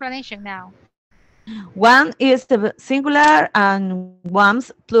an explanation now. One is the singular and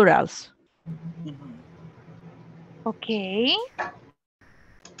one's plurals. Okay.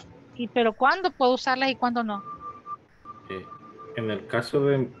 Pero ¿cuándo puedo usarlas y cuándo no? En el caso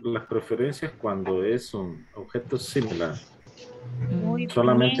de las preferencias, cuando es un objeto similar,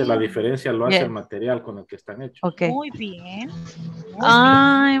 solamente la diferencia lo hace el material con el que están hechos. Okay. Muy bien.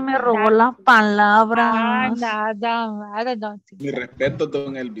 Ay, me robó las palabras. Nada. Mi respeto,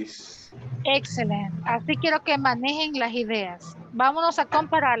 don Elvis. Excelente. Así quiero que manejen las ideas. Vámonos a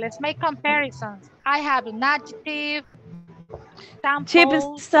comparar. Let's make comparisons. I have an adjective,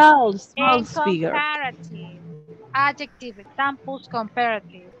 examples, and comparative. Adjective, examples,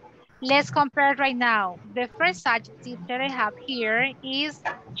 comparative. Let's compare right now. The first adjective that I have here is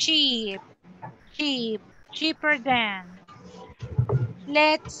cheap. Cheap, cheaper than.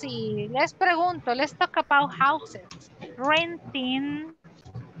 Let's see. Let's pregunto. Let's talk about houses. Renting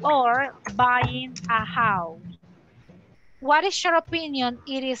or buying a house. What is your opinion,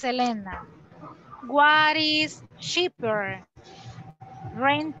 Iris Elena? What is cheaper?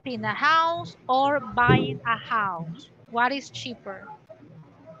 Renting a house or buying a house? What is cheaper?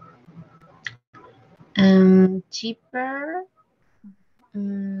 Cheaper,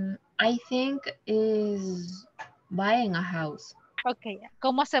 I think, is buying a house. Ok,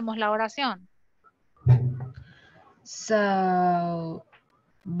 ¿cómo hacemos la oración? So,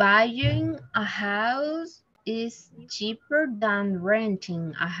 buying a house is cheaper than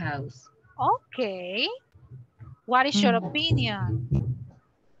renting a house. Ok. What is your opinion?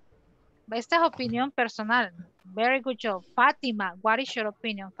 Esta es opinión personal. Very good job. Fátima, what is your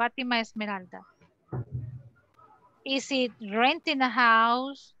opinion? Fátima Esmeralda. Is it renting a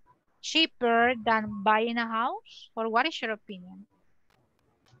house cheaper than buying a house? Or what is your opinion?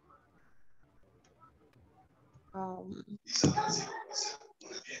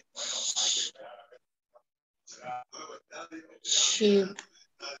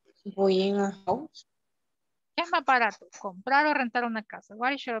 Buying a house. ¿Qué es más barato? ¿Comprar o rentar una casa?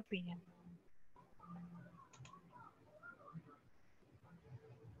 What is your opinion?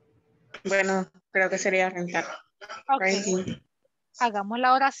 Bueno, creo que sería rentar. Okay. Renting. Hagamos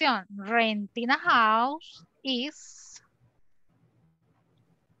la oración. Renting a house is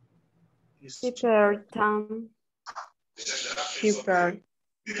cheaper than. Cheaper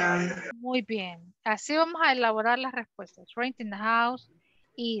than. Muy bien. Así vamos a elaborar las respuestas. Renting a house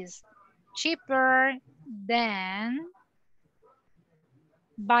is cheaper than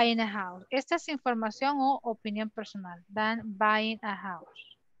buying a house. Esta es información o opinión personal. Than buying a house.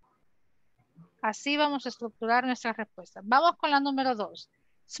 Así vamos a estructurar nuestra respuesta. Vamos con la número 2.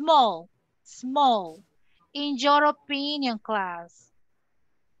 Small. Small. In your opinion, class.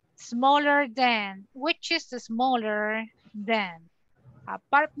 Smaller than. Which is the smaller than?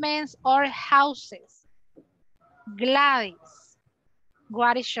 Apartments or houses? Gladys.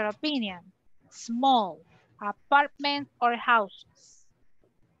 What is your opinion? Small. Apartments or houses?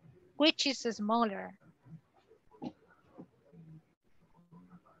 Which is smaller?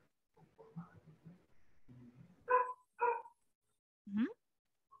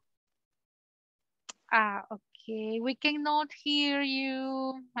 Ok. Okay, we cannot hear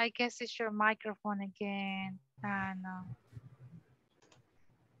you. I guess it's your microphone again. Ah, no.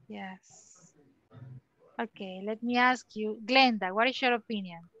 Yes. Okay, let me ask you, Glenda, what is your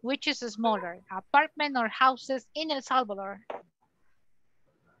opinion? Which is smaller, apartment or houses in El Salvador?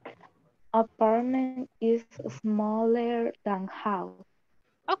 Apartment is smaller than house.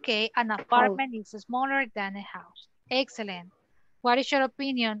 Okay, an apartment is smaller than a house. Excellent. What is your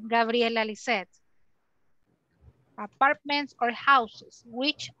opinion, Gabriela Lisette? Apartments or houses,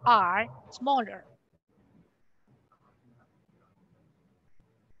 which are smaller?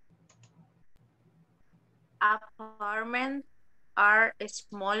 Apartments are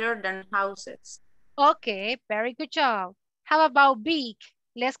smaller than houses. Okay, very good job. How about big?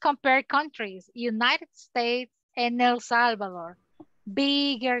 Let's compare countries. United States and El Salvador.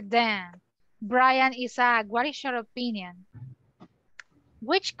 Bigger than. Brian Isaac, what is your opinion?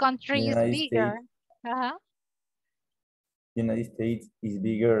 Which country is bigger? United States is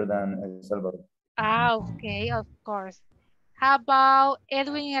bigger than El Salvador. Ah, okay, of course. How about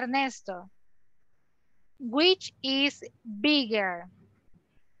Edwin Ernesto? Which is bigger?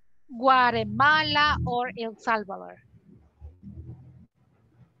 Guatemala or El Salvador?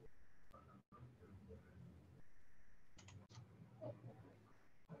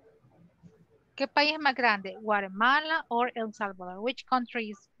 ¿Qué país es más grande? Guatemala or El Salvador? Which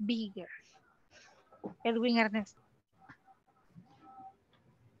country is bigger? Edwin Ernesto.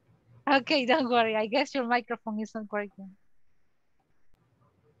 Okay, don't worry. I guess your microphone isn't working.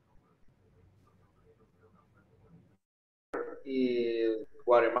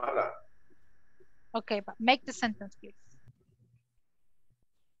 Guatemala. Okay, but make the sentence, please.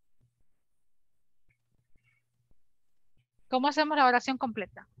 ¿Cómo hacemos la oración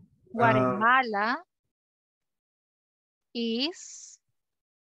completa? Guatemala is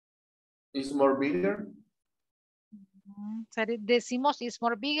more bigger. Decimos is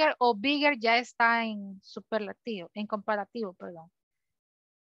more bigger o bigger ya está en superlativo, en comparativo, perdón.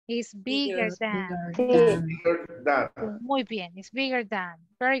 Is bigger than. Bigger than. Muy bien, is bigger than.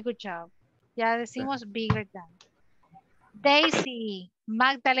 Very good job. Ya decimos bigger than. Daisy,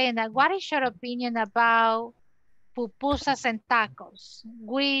 Magdalena, what is your opinion about pupusas and tacos?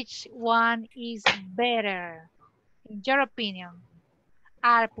 Which one is better? In your opinion,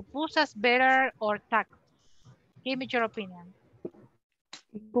 are pupusas better or tacos? Give me your opinion.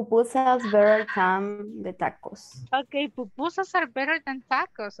 Pupusas better than the tacos. Okay, pupusas are better than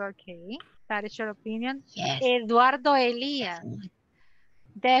tacos. Okay, that is your opinion. Yes. Eduardo Elias.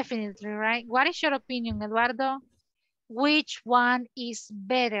 Definitely, right? What is your opinion, Eduardo? Which one is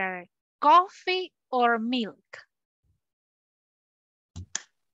better, coffee or milk?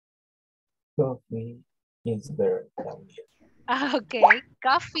 Coffee is better than milk. Okay,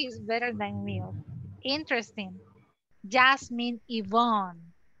 coffee is better than milk. Interesting. Jasmine Yvonne.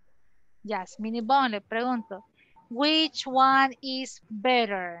 Jasmine Yvonne, le pregunto. Which one is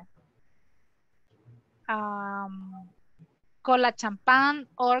better? Cola champán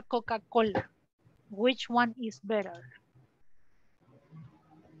or Coca-Cola? Which one is better?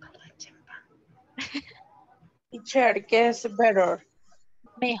 Teacher, ¿qué es better?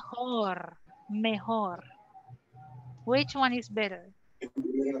 Mejor, mejor. Which one is better?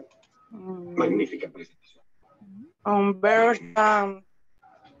 Magnífica presentación. Better than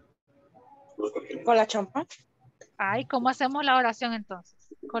cola champán. Ay, ¿cómo hacemos la oración entonces?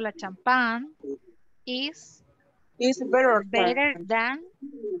 Cola champán is better than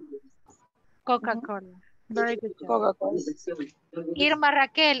Coca-Cola. Very good job. Coca-Cola. Irma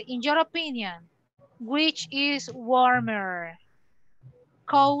Raquel, in your opinion, which is warmer?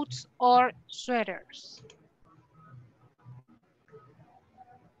 Coats or sweaters?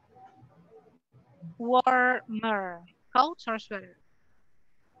 Warmer. Coats or sweaters?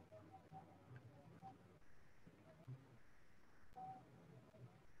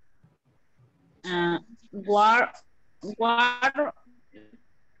 War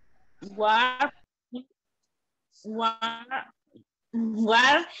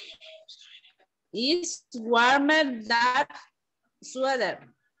is warmer than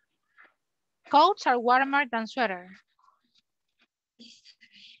sweater. Coats are warmer than sweater.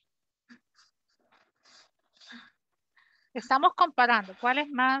 Estamos comparando. ¿Cuál es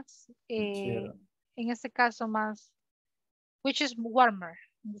más, en este caso, más? Which is warmer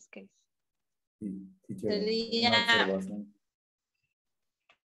in this case?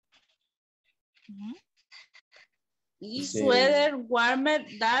 Is sweater warmer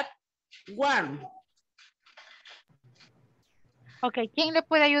than warm? Ok, ¿quién le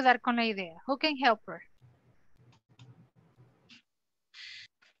puede ayudar con la idea? Who can help her?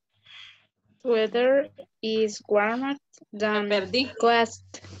 Weather is warmer than coast.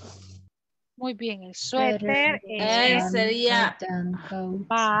 Muy bien, el suéter es sería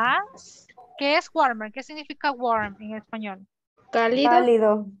más. ¿Qué es warmer? ¿Qué significa warm en español? Cálido.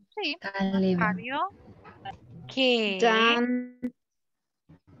 Cálido. Sí, Cálido. cálido. ¿Qué? Than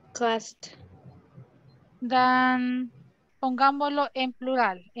coast. Dan, pongámoslo en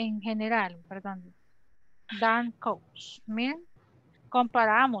plural, en general, perdón. Dan coats. Miren,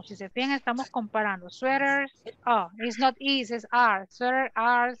 comparamos. Si se fijan, estamos comparando. Sweaters, oh, it's not is, it's are. Sweaters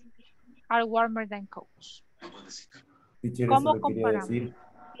are warmer than coats. Teacher, eso ¿Cómo lo quería comparamos? decir.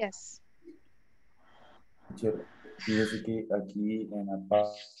 Yes. Teacher, fíjese que aquí en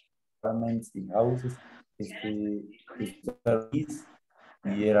apartments y houses, usaba is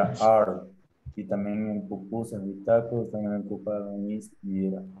y era are. Y también en pupus, en bitacos, también ocupaban is y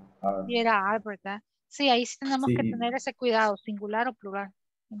era are. Y era are, ¿verdad? Sí, ahí sí tenemos Sí, que tener ese cuidado, singular o plural,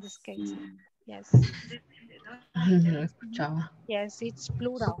 in this case. sí. Yes. No lo escuchaba. Yes, it's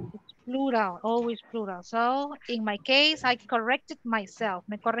plural, always plural. So, in my case, I corrected myself.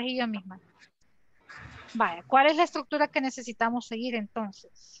 Me corregí yo misma. Vaya, ¿cuál es la estructura que necesitamos seguir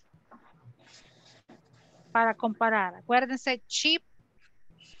entonces? Para comparar. Acuérdense, cheap,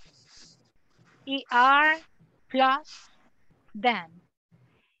 ER, plus, than.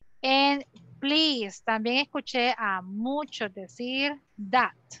 And please, también escuché a muchos decir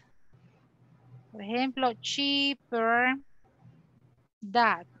that. Por ejemplo, cheaper,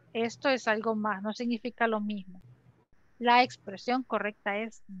 that. Esto es algo más, no significa lo mismo. La expresión correcta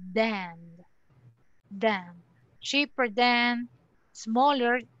es than. Than. Cheaper than,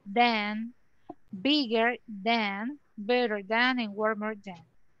 smaller than, bigger than, better than, and warmer than.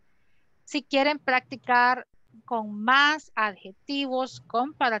 Si quieren practicar con más adjetivos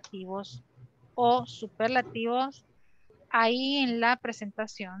comparativos o superlativos, ahí en la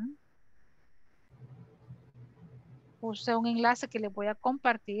presentación puse un enlace que les voy a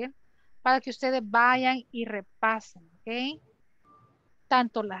compartir para que ustedes vayan y repasen, ¿ok?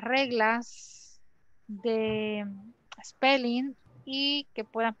 Tanto las reglas de spelling y que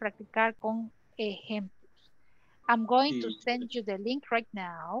puedan practicar con ejemplos. I'm going to send you the link right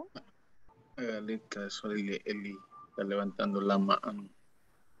now. Hágale caso, Eli está levantando la mano.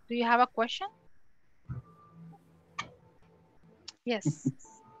 Do you have a question? Yes.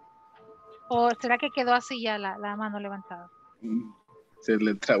 ¿O será que quedó así ya la mano levantada? Se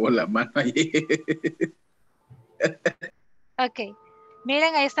le trabó la mano ahí. Ok.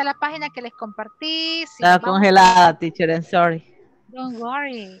 Miren, ahí está la página que les compartí. Si Está congelada, teacher, I'm sorry. Don't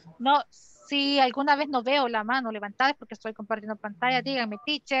worry. No, si alguna vez no veo la mano levantada es porque estoy compartiendo pantalla. Díganme,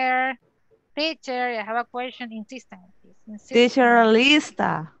 teacher, I have a question. Insistan. Teacher,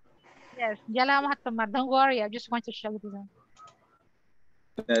 lista. Yes, ya la vamos a tomar. Don't worry, I just want to show you.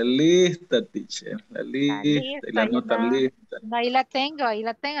 La lista, teacher. La lista. Y la nota lista. Ahí la tengo,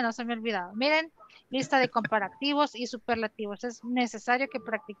 no se me ha olvidado. Miren, lista de comparativos y superlativos. Es necesario que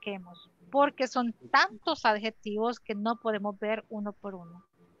practiquemos porque son tantos adjetivos que no podemos ver uno por uno.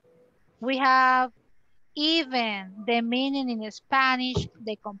 We have even the meaning in Spanish,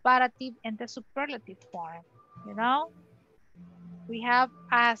 the comparative and the superlative form. You know, we have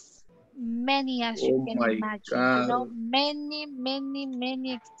as many as you can imagine. God. You know,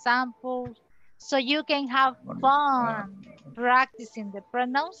 many examples. So you can have fun practicing the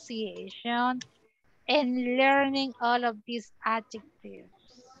pronunciation and learning all of these adjectives.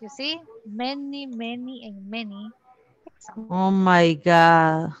 You see, many examples. Oh my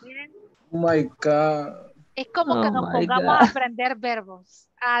God. Oh my God. Es como que nos pongamos a aprender verbos.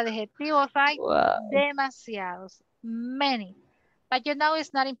 Adjetivos hay demasiados. Many. But you know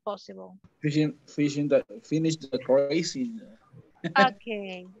it's not impossible. Finish the crazy.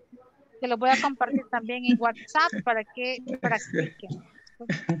 Ok. Te lo voy a compartir también en WhatsApp para que practiquen.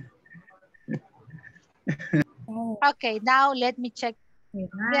 Ok, now let me check the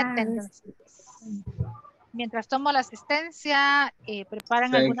attendance. Mientras tomo la asistencia,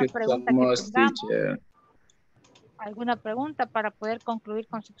 preparan alguna pregunta que tengamos. Teacher. ¿Alguna pregunta para poder concluir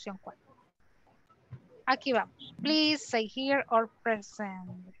con sección 4? Aquí vamos. Please say here or present.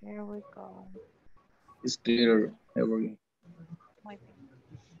 Here we go. It's clear. Muy bien.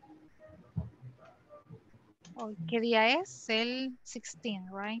 Hoy, ¿qué día es? El 16,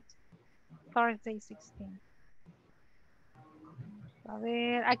 right? Thursday 16. A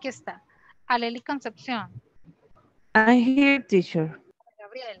ver, aquí está. Aleli Concepción. I'm here, teacher.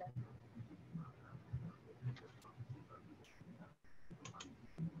 Gabriela.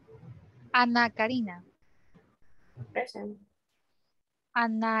 Ana Karina. Present.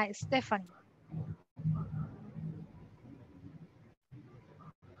 Ana Stephanie.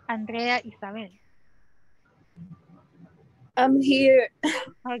 Andrea Isabel. I'm here.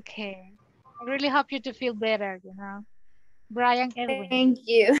 Okay. I really hope you to feel better, you know. Brian Edwin. Thank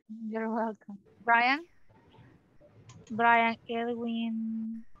you. You're welcome. Brian? Brian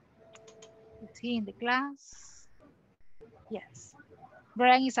Edwin. Is he in the class? Yes.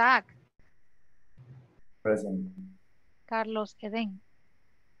 Brian Isaac. Present. Carlos Eden.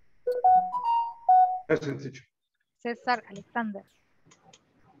 Present, teacher. César Alexander.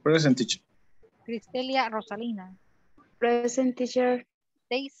 Present, teacher. Cristelia Rosalina. Present, teacher.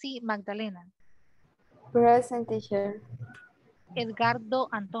 Daisy Magdalena. Present, teacher. Edgardo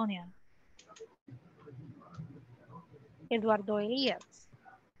Antonio. Eduardo Elías.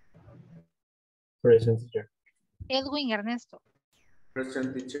 Present, teacher. Edwin Ernesto.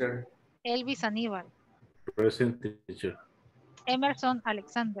 Present, teacher. Elvis Aníbal. Present, teacher. Emerson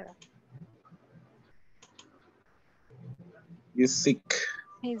Alexander. He's sick.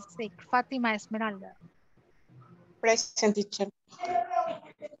 He's sick. Fátima Esmeralda. Present, teacher.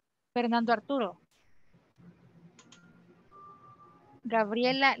 Fernando Arturo.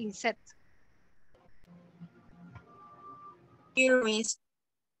 Gabriela Lisette. Here, miss.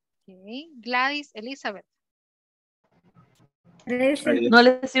 Okay. Gladys Elizabeth. No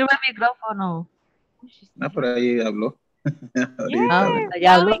le sirve el micrófono. Ah, por ahí habló.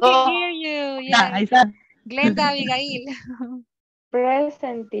 Ya habló. We can hear you. Yes. Ahí está. Glenda Abigail.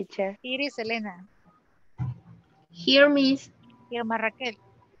 Present, teacher. Iris Elena. Here, miss. Irma Raquel.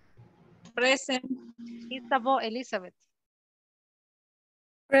 Present. Isabo Elizabeth.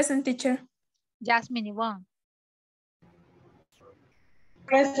 Present, teacher. Jasmine Yvonne.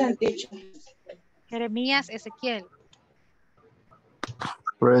 Present, teacher. Jeremías Ezequiel.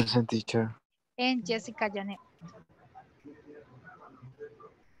 Present, teacher. And Jessica Janet.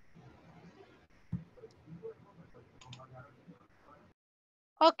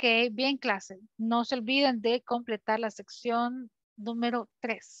 Ok, bien clase. No se olviden de completar la sección número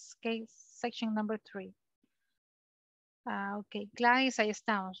 3. Ok, section number 3. Ok, Gladys, ahí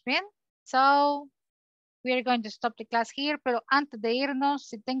estamos. Bien. So, we are going to stop the class here. Pero antes de irnos,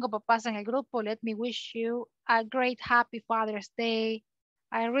 si tengo papás en el grupo, let me wish you a great happy Father's Day.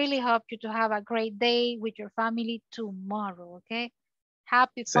 I really hope you to have a great day with your family tomorrow. Ok.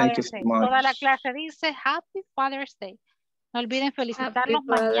 Happy Father's Day. Toda la clase dice Happy Father's Day. No olviden felicitarlos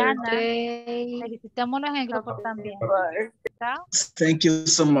mañana. Felicitémoslos en el grupo también. Thank you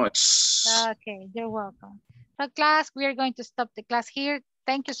so much. Okay, you're welcome. So class, we are going to stop the class here.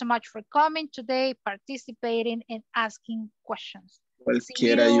 Thank you so much for coming today, participating and asking questions.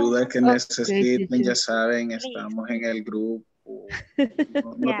 Cualquier ayuda que necesiten, ya saben, estamos en el grupo.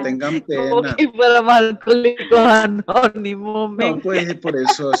 No tengan pena. Como que fuéramos alcohólicos anónimos. No, pues por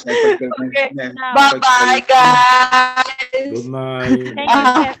eso. O sea, bye bye, guys. Good night.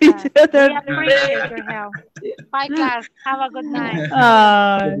 Bye, class. Have a good night.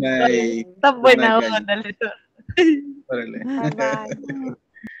 Good night. Tan buena onda. Órale. Bye bye.